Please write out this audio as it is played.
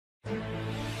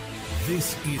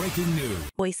This is breaking news.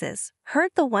 Voices.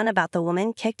 Heard the one about the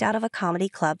woman kicked out of a comedy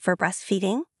club for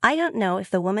breastfeeding? I don't know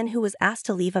if the woman who was asked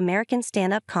to leave American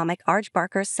stand-up comic Arj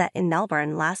Barker's set in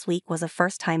Melbourne last week was a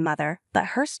first-time mother, but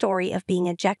her story of being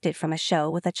ejected from a show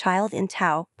with a child in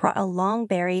tow brought a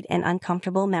long-buried and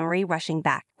uncomfortable memory rushing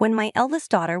back. When my eldest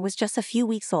daughter was just a few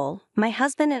weeks old, my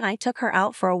husband and I took her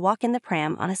out for a walk in the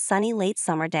pram on a sunny late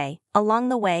summer day. Along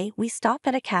the way, we stopped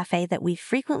at a cafe that we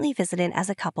frequently visited as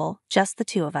a couple, just the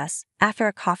two of us. After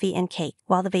a coffee and cake,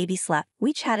 while the baby slept,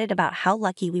 we chatted about how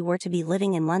lucky we were to be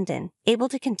living in London, able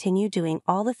to continue doing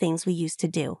all the things we used to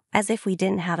do, as if we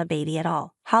didn't have a baby at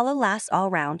all. Hollow laughs all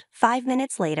round. 5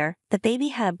 minutes later, the baby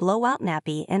had a blowout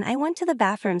nappy and I went to the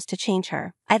bathrooms to change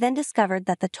her. I then discovered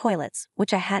that the toilets,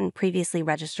 which I hadn't previously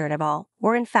registered at all,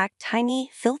 were in fact tiny,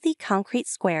 filthy concrete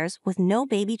squares with no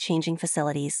baby changing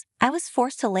facilities. I was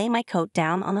forced to lay my coat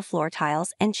down on the floor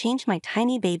tiles and change my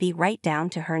tiny baby right down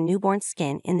to her newborn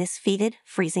skin in this fetid,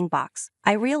 freezing box.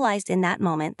 I realized in that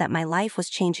moment that my life was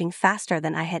changing faster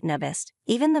than I had noticed.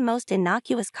 Even the most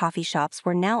innocuous coffee shops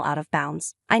were now out of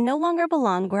bounds. I no longer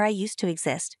belonged where I used to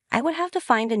exist. I would have to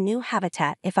find a new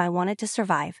habitat if I wanted to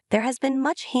survive. There has been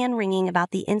much hand-wringing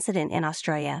about the incident in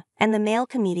Australia, and the male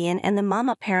comedian and the mom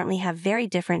apparently have very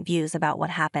different views about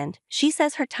what happened. She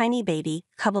says her tiny baby,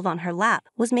 cuddled on her lap,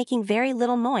 was making very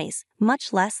little noise,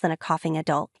 much less than a coughing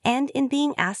adult, and in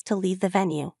being asked to leave the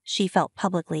venue, she felt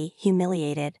publicly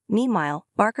humiliated. Meanwhile,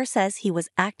 Barker says he was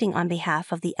acting on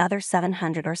behalf of the other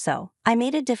 700 or so. I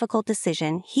made a difficult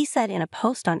decision, he said in a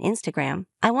post on Instagram.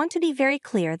 I want to be very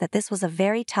clear that this was a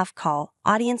very tough call.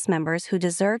 Audience members who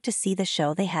deserved to see the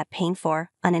show they had paid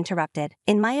for, uninterrupted.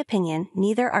 In my opinion,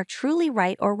 neither are truly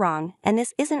right or wrong, and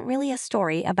this isn't really a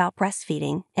story about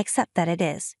breastfeeding, except that it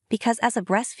is. Because as a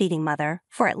breastfeeding mother,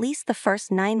 for at least the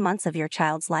first 9 months of your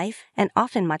child's life, and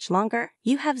often much longer,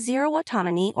 you have zero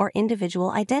autonomy or individual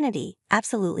identity.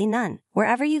 Absolutely none.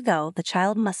 Wherever you go, the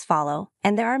child must follow,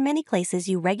 and there are many places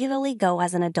you regularly go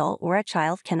as an adult where a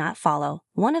child cannot follow.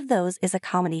 One of those is a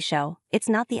comedy show. It's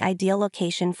not the ideal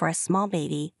location for a small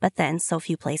baby, but then so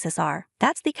few places are.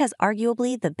 That's because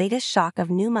arguably the biggest shock of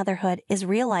new motherhood is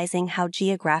realizing how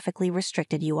geographically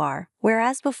restricted you are.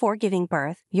 Whereas before giving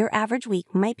birth, your average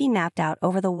week might be mapped out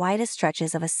over the widest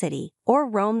stretches of a city, or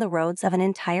roam the roads of an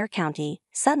entire county,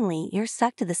 suddenly you're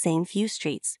stuck to the same few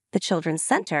streets. The children's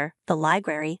center, the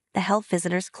library, the health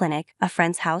visitor's clinic, a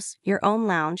friend's house, your own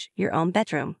lounge, your own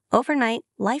bedroom. Overnight,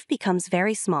 life becomes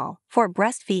very small. For a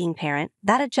breastfeeding parent,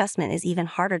 that adjustment is even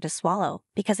harder to swallow,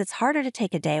 because it's harder to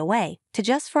take a day away, to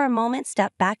just for a moment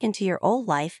step back into your old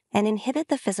life and inhabit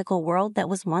the physical world that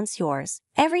was once yours.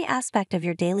 Every aspect of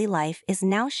your daily life is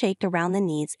now shaped around the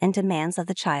needs and demands of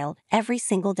the child every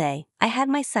single day. I had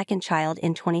my second child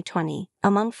in 2020.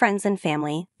 Among friends and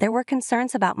family, there were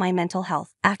concerns about my mental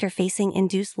health. After facing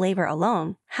induced labor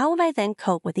alone, how would I then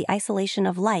cope with the isolation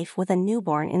of life with a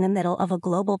newborn in the middle of a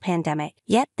global pandemic?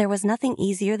 Yet there was nothing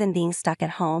easier than being stuck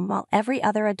at home while every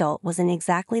other adult was in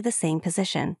exactly the same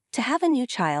position. To have a new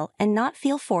child and not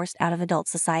feel forced out of adult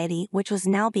society, which was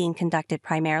now being conducted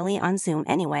primarily on Zoom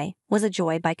anyway, was a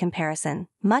joy by comparison.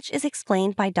 Much is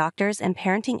explained by doctors and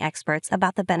parenting experts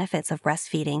about the benefits of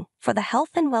breastfeeding for the health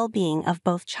and well-being of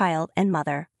both child and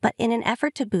mother. But in an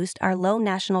effort to boost our low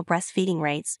national breastfeeding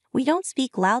rates, we don't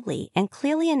speak loudly and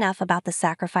clearly enough about the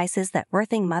sacrifices that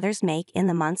birthing mothers make in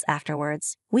the months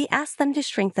afterwards. We ask them to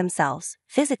shrink themselves,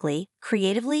 physically,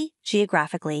 creatively,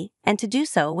 geographically, and to do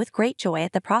so with great joy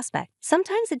at the prospect.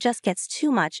 Sometimes it just gets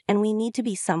too much and we need to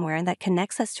be somewhere that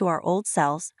connects us to our old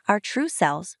selves, our true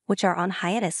selves, which are on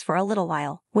hiatus for a little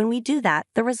while. When we do that,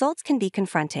 the results can be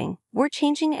confronting. We're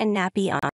changing a nappy on